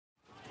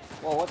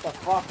Whoa, what the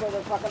fuck? Where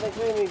the fuck are they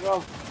shooting me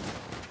from?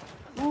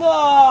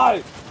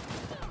 No!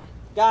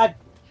 God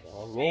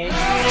damn it.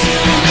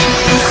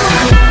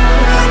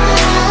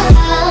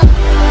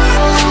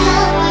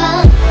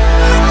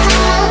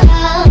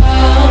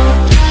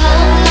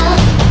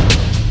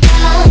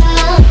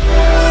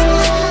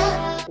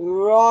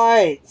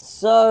 Right,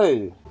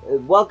 so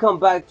welcome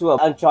back to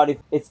Uncharted.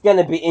 It's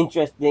gonna be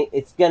interesting,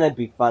 it's gonna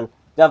be fun.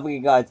 Don't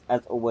forget, guys,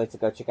 as always, to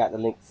go check out the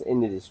links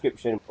in the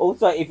description.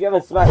 Also, if you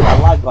haven't smashed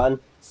that like button,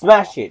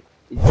 smash it.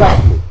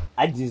 Trust me,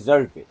 I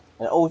deserve it.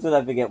 And also,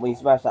 don't forget, when you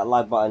smash that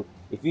like button,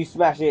 if you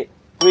smash it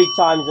 3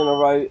 times in a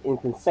row in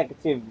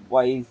consecutive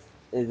ways,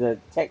 there's a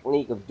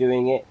technique of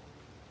doing it.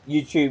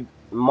 YouTube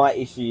might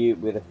issue you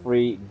with a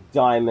free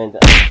diamond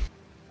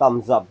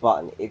thumbs up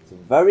button. It's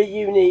very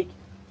unique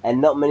and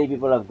not many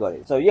people have got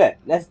it. So yeah,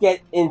 let's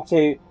get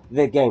into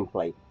the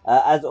gameplay.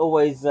 As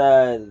always,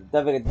 don't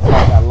forget to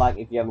smash that like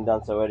if you haven't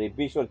done so already.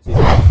 Be sure to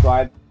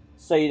subscribe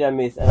so you don't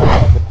miss another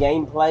episode of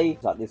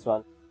gameplay like this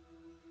one.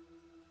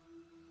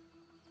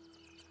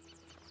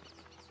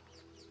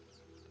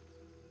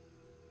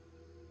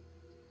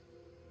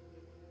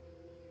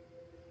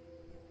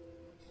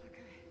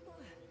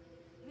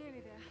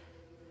 Nearly there.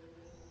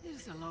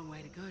 This is a long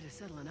way to go to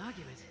settle an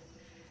argument.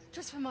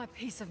 Just for my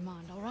peace of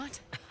mind, all right?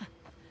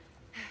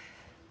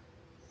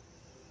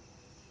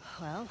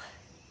 Well,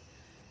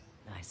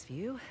 nice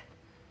view.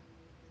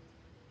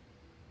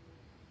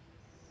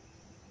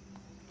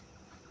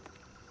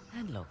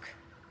 And look.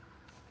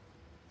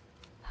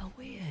 How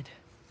weird.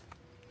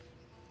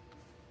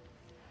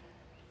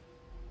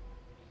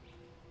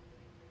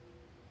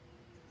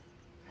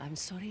 I'm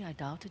sorry I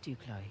doubted you,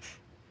 Chloe.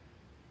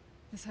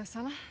 Is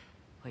Hoysala?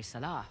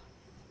 Hoysala.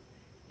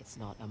 It's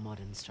not a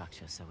modern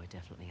structure, so we're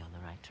definitely on the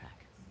right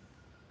track.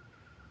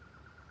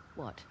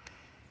 What?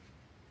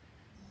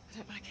 I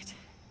don't like it.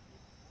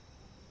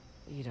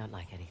 You don't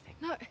like anything?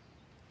 No.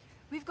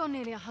 We've gone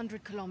nearly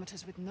 100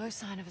 kilometers with no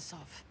sign of a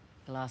Sov.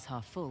 Glass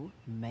half full,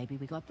 maybe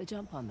we got the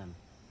jump on them.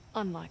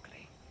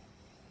 Unlikely.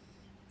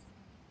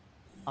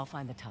 I'll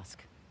find the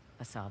Tusk.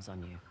 A Sov's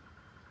on you.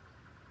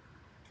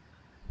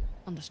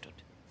 Understood.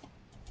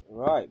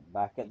 Right,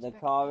 back at the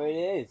car it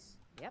is.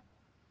 Yep.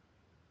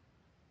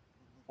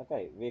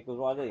 Okay, vehicles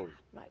riding.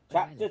 Right.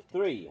 Chapter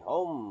 3,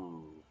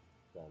 home.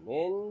 Come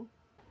in.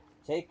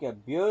 Take a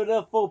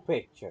beautiful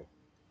picture.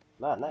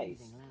 Man,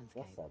 nice.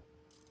 That's some.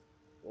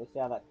 Let's see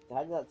how did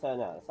that turn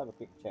out? Let's have a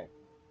quick check.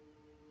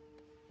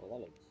 Oh, that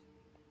looks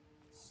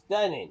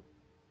stunning.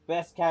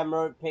 Best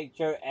camera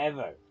picture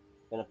ever.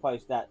 Gonna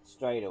post that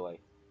straight away.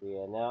 We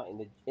are now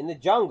in the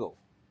jungle.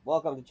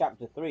 Welcome to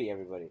chapter 3,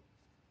 everybody.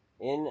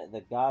 In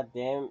the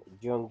goddamn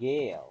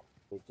jungle.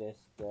 We're just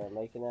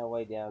making our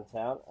way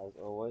downtown as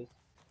always.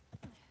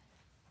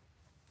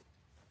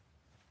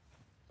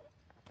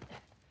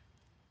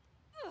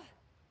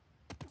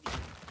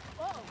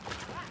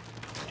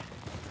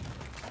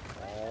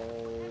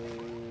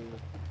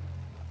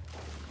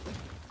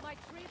 My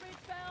tree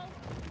bridge fell.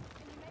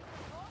 Can you make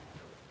it talk?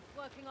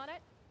 Working on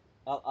it.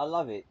 I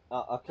love it.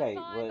 Okay,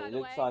 fine, well, it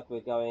looks like we're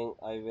going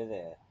over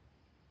there.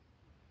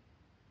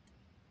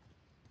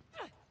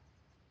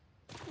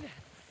 There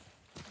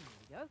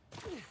we go.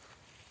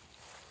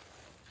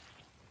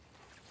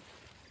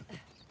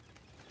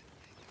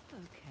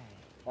 Okay.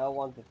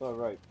 L1 to throw a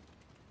rope.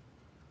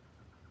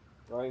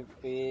 Rope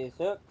is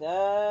hooked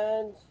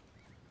and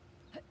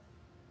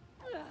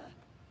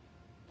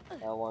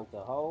L1 to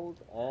hold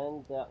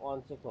and that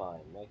one to climb.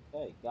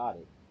 Okay, got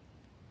it.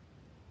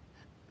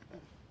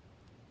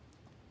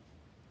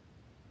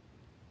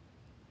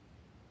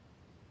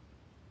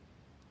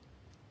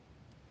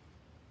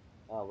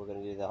 Oh, we're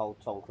gonna do the whole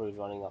Tom Cruise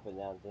running up and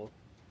down thing.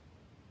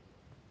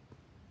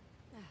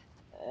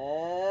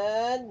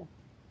 And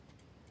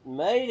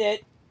made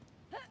it.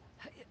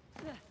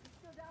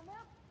 Still down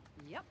there?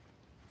 Yep.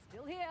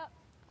 Still here.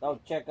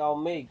 Don't check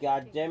on me,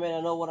 goddammit.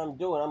 I know what I'm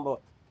doing. I'm a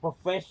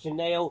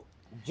professional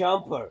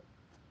jumper.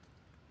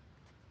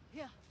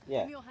 Yeah. Yeah.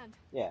 Give me your hand.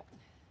 Yeah.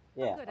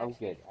 Yeah, I'm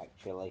good, actually.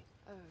 actually.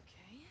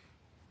 Okay.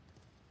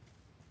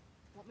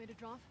 Want me to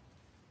drive?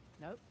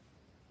 Nope.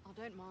 I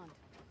don't mind.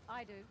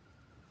 I do.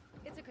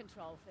 It's a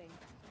control thing.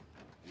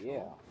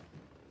 Yeah.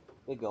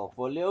 We're going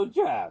for a little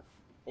drive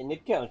in the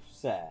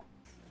countryside.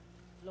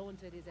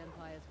 Flaunted his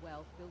empire's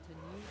wealth, built a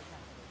new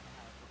capital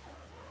for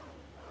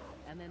House,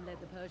 and then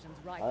led the Persians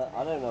right to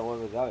I don't know where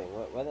we're going.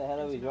 Where the hell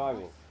are we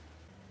driving?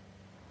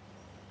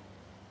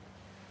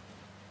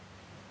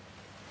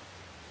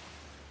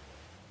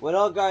 We're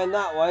not going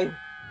that way.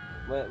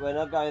 We're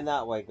not going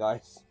that way,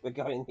 guys. We're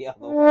going the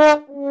other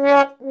way.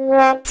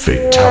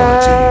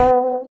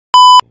 Fatality.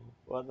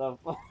 What the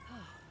fuck?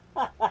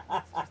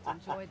 Let's just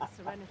enjoy the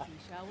serenity,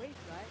 shall we?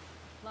 Right?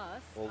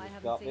 Plus, We I just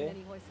haven't got seen here.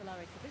 any Hoysala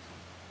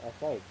exhibitions.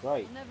 Okay,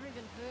 great. I've never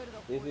even heard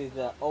of the This is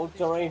Hoysala an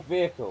all-terrain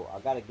exhibition. vehicle. I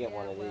gotta get Yeah,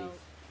 one of well, these.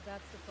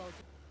 that's the fault.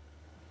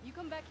 You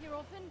come back here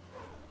often?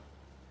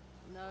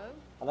 No?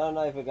 I don't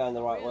know if we're going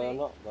the right way or Really?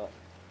 not, but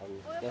I'm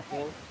Oh, okay.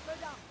 guessing. Slow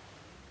down.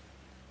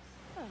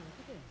 Oh, look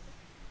at this.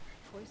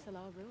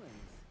 Hoysala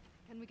ruins.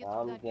 Can we get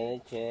I'm through that gonna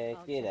gate? check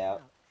I'll it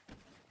out.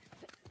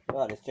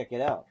 Right, let's check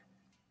it out.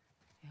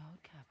 The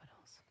old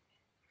capitals.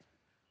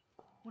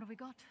 What have we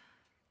got?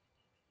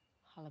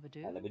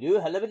 Halabadu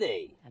Halabadoo,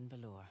 halabaday. and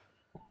Balor.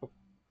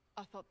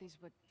 I thought these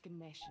were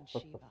Ganesh and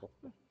Shiva.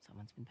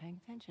 Someone's been paying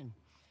attention.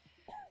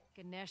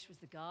 Ganesh was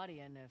the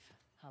guardian of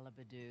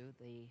Halabadu,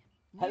 the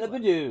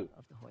Halabadoo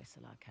of the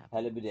Hoysala capital.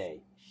 halabaday.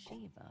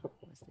 Shiva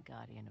was the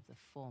guardian of the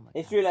former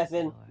History capital,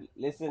 lesson. Balor.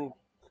 Listen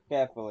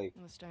carefully,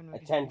 The stonework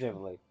is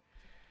attentively.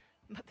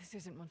 beautiful, but this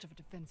isn't much of a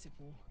defensive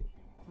wall.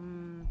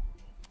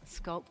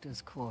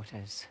 Sculptor's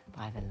quarters,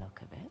 by the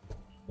look of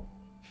it.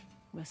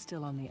 We're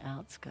still on the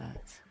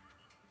outskirts.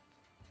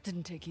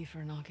 Didn't take you for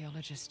an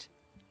archaeologist.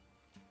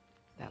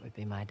 That would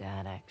be my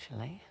dad,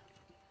 actually.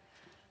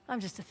 I'm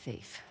just a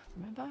thief,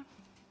 remember?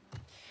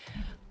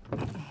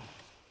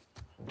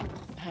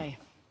 Hey,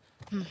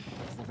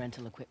 is the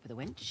rental equipped with a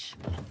winch?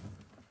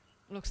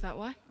 Looks that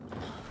way.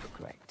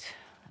 Great.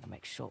 That'll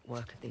make short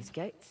work of these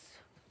gates.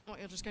 What,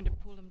 you're just going to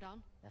pull them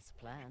down? That's the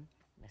plan,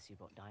 unless you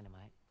brought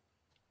dynamite.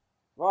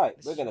 Right,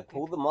 This we're is gonna your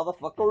pull pick. the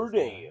motherfucker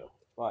down.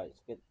 Right, let's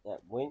get that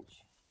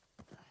winch.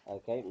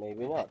 Okay,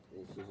 maybe not.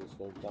 She's just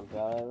gonna jump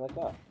out of the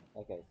car.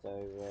 Okay,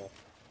 so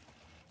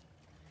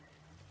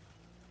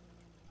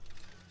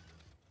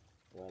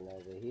run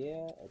over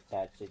here,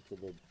 attach it to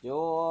the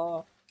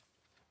door,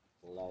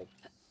 like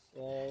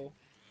so.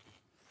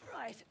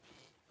 Right.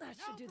 That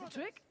should do the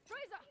trick.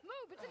 Frazer,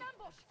 move! It's an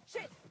ambush!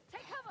 Shit!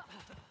 Take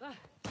cover!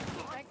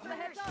 Thanks for the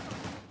heads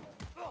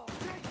up.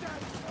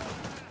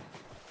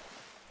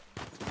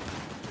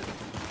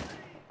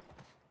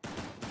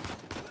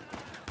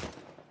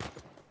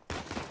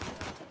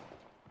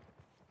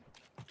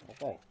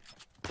 Okay.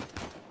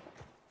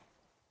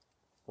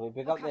 Can we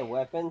pick up their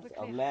weapons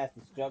of mass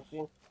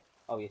destruction?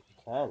 Oh yes,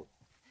 we can.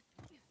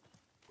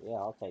 Yeah,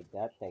 I'll take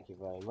that. Thank you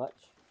very much.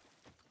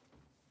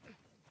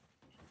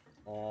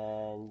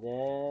 And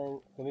then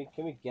can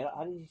we get up?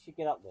 How did she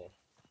get up there?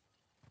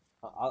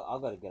 I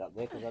gotta get up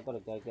there because I gotta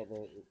go get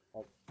the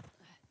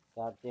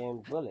goddamn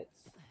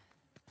bullets.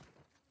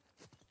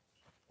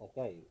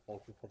 Okay,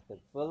 thank you for the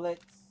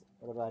bullets.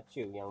 What about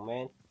you, young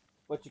man?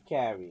 What you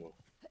carrying?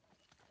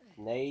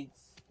 Grenades.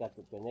 Got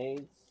the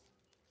grenades.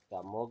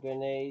 Got more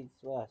grenades.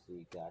 What else do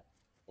you got?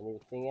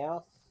 Anything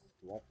else?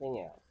 Nothing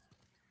else.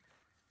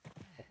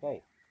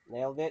 Okay,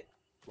 nailed it.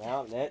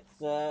 Now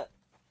let's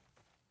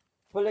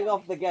pulling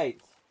off the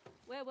gate.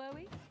 Where were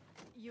we?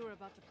 You were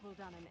about to pull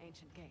down an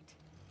ancient gate.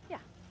 Yeah,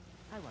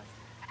 I was.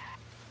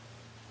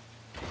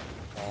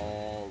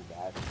 And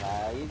that's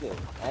how you do it.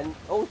 And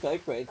also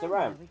it creates a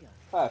ramp. There we go.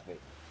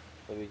 Perfect.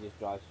 So we just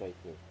drive straight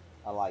through.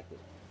 I like it.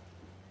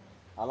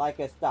 I like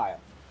her style.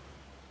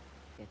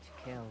 Get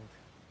you killed.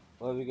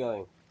 Where are we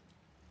going?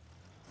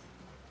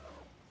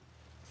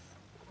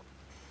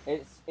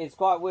 It's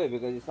quite weird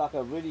because it's like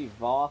a really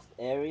vast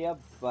area,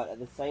 but at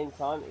the same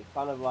time it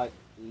kind of like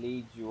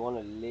leads you on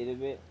a little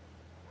bit.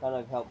 Kind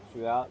of helps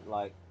you out,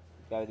 like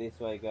go this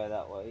way, go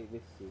that way.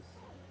 This is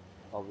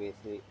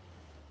obviously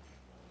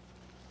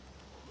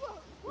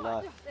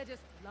nice. They're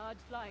just large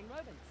flying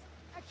rodents.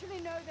 Actually,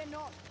 no, they're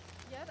not.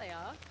 Yeah, they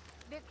are.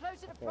 They're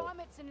closer to Okay.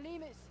 primates and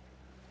lemurs.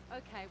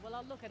 Okay, well,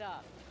 I'll look it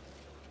up.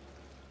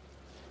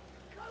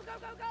 Go, go,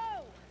 go,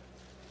 go!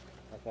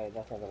 Okay,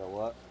 that's not gonna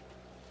work.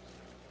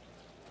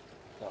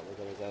 So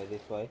we're gonna go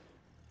this way.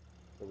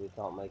 So we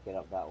can't make it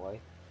up that way.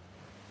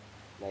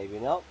 Maybe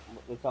not.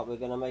 Looks like we're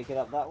gonna make it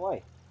up that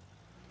way.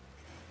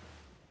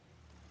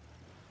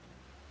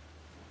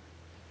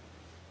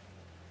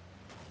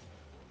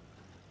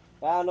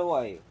 Found a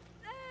way.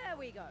 There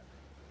we go.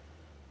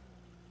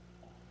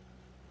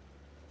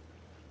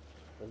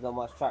 There's not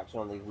much traction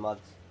on these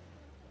muds.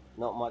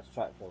 Not much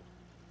traction.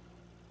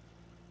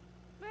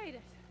 Made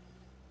it.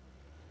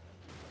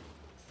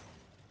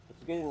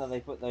 It's a good thing that they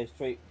put those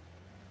trees.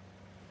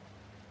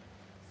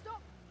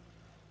 Stop!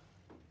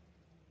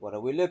 What are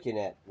we looking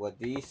at? What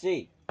do you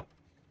see? A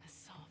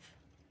sov.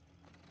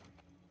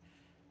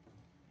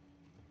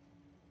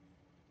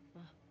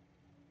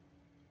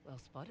 Well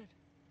spotted.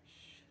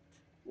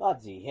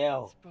 Bloody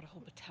hell. He's brought a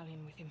whole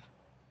battalion with him.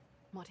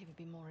 Might even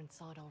be more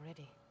inside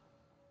already.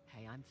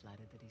 Hey, I'm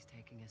flattered that he's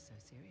taking us so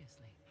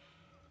seriously.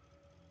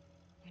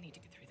 We need to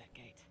get through that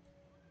gate.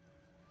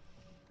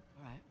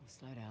 All right, we'll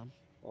slow down.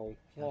 Gotta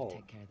Okay.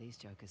 take care of these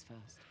jokers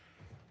first.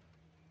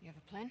 You have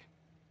a plan?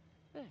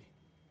 Hey.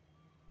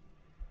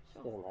 She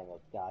doesn't have a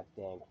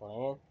goddamn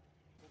plan.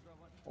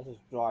 Let's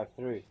just drive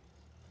through.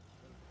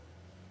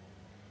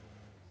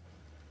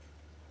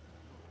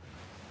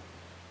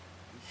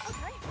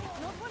 Okay,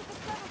 not one for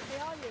subtlety,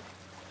 are you?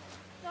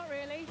 Not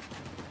really.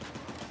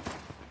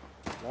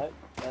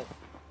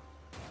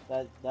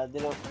 No, that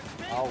didn't.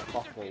 Oh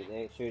fuck me!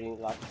 They're shooting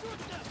like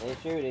they're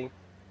shooting.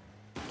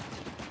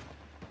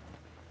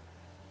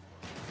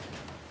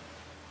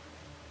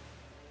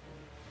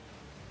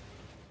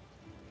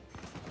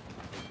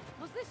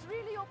 Was this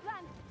really your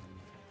plan?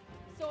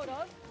 Sort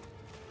of.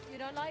 You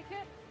don't like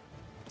it?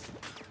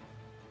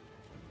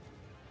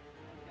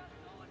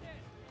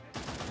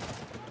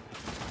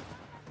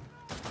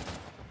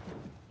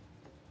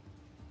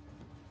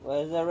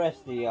 Where's the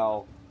rest of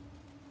y'all?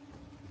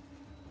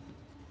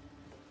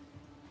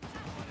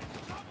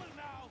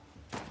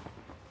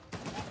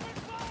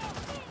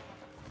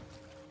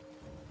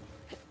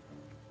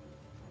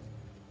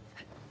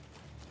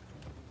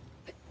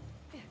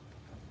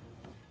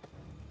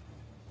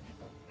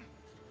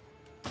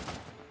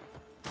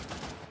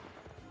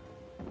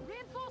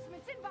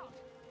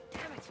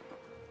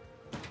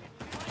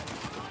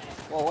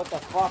 Whoa, what the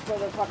fuck? Where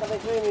the fuck are they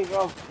shooting me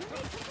from?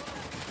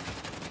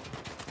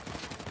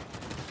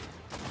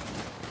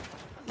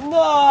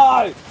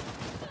 No!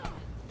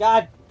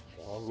 God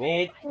damn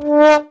it.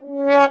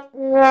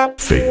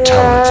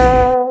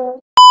 Fatality.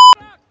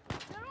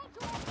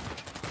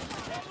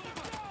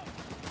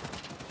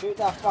 Shoot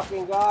that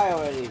fucking guy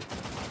already.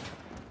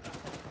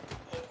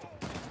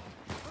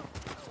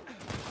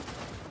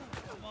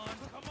 Come on,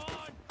 come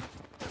on!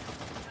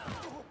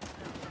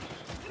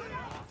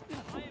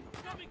 I am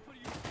coming for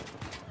you!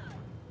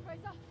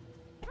 Frazer!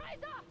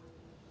 Frazer!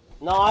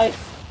 Nice,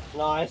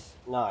 nice,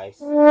 nice.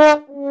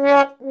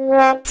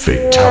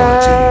 Fatality.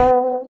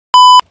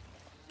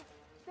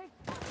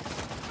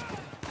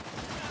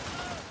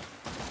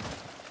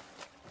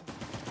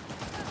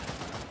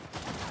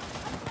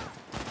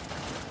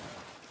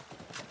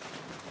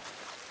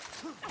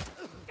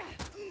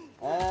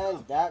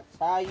 And that's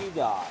how you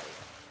die.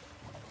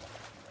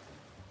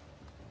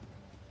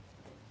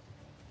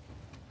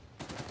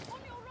 On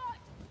your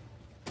right!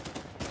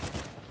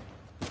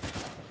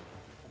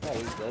 Okay,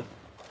 he's good.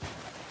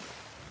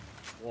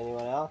 Is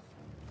anyone else?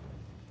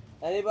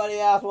 Anybody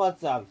else want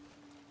some?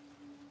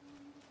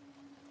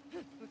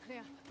 We're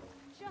clear.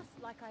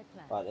 Just like I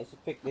planned. Right, let's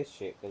just pick this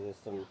shit because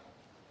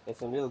there's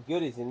some little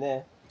goodies in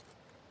there.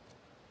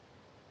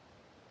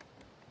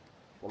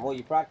 The more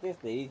you practice,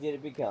 the easier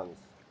it becomes.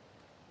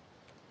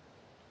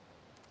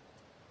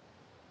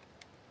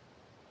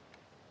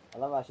 I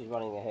love how she's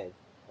running ahead.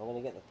 I'm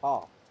gonna get the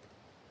car.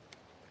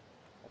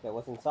 Okay,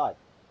 what's inside?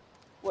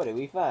 What do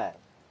we find?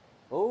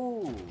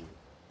 Ooh,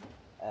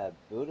 a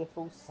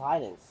beautiful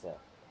silencer.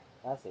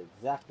 That's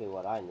exactly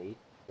what I need.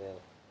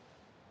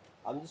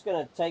 I'm just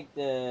gonna take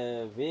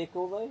the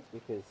vehicle though,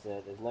 because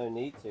there's no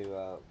need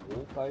to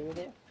walk over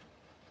there.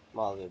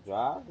 Might as well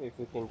drive. If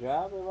we can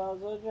drive, we might as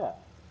well drive.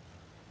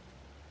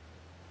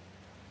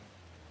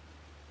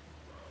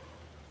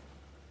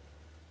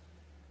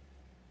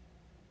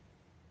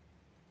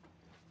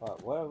 Right,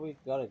 where have we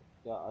gotta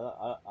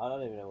go? I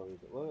don't even know where we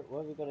go.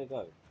 Where have we gotta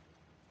go?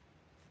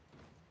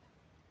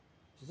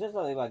 She said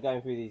something about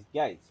going through these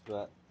gates,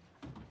 but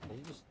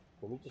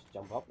can we just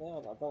jump up there?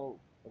 I don't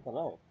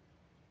know.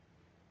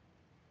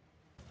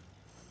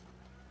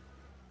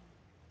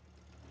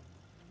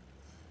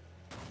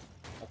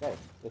 Okay,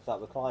 looks like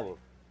we're climbing.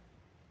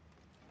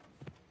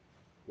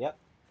 Yep,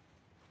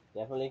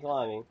 definitely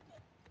climbing.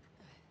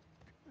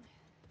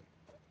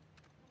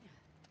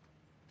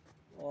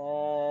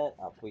 And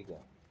up we go.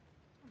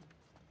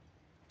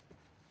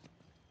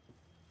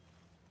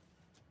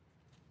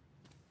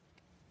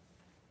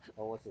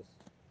 Oh, what's this?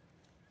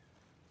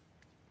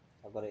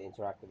 I've got to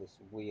interact with this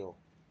wheel.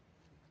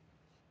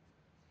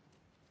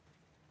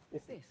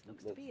 This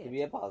looks to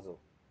be a puzzle.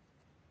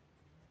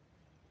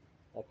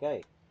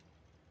 Okay.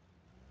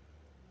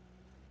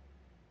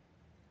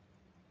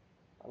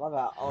 I love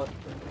how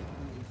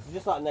it's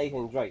just like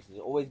Nathan Drake. He's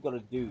always got to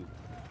do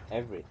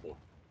everything.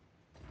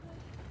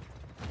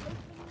 Open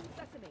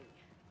sesame.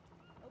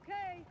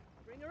 Okay,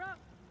 bring her up.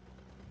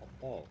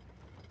 Okay.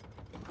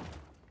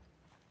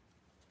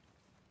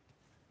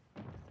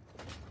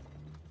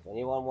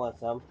 Anyone want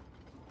some?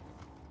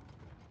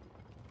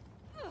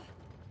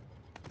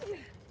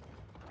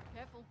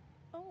 Careful.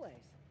 Always.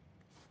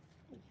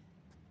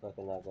 Where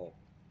can that go?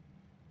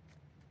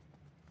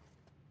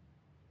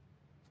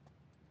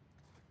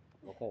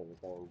 Okay,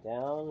 we're going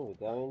down, we're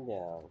going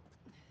down.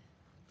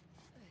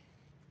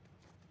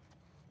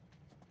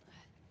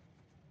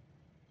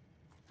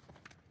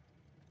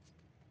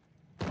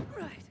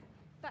 Right.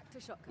 Back to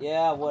shotgun.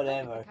 Yeah,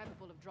 whatever. You're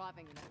capable of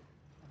driving, you know.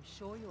 I'm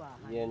sure you are.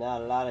 Honey. You're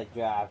not allowed to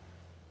drive.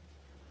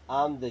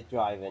 I'm the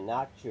driver,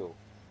 not you.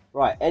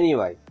 Right,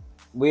 anyway,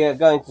 we are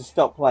going to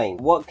stop playing.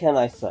 What can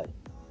I say?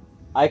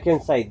 I can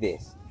say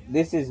this.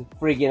 This is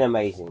friggin'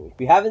 amazing.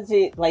 If you haven't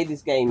played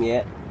this game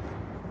yet,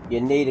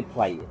 you need to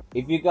play it.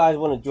 If you guys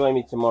want to join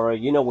me tomorrow,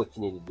 you know what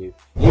you need to do.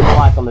 Leave a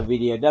like on the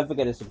video. Don't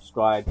forget to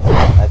subscribe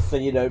so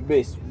you don't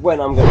miss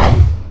when I'm going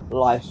to be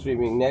live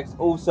streaming next.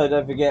 Also,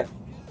 don't forget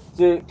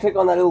to click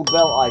on that little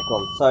bell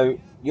icon so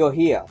you're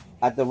here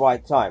at the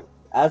right time.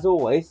 As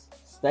always,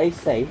 stay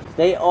safe,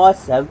 stay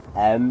awesome,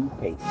 and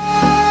peace.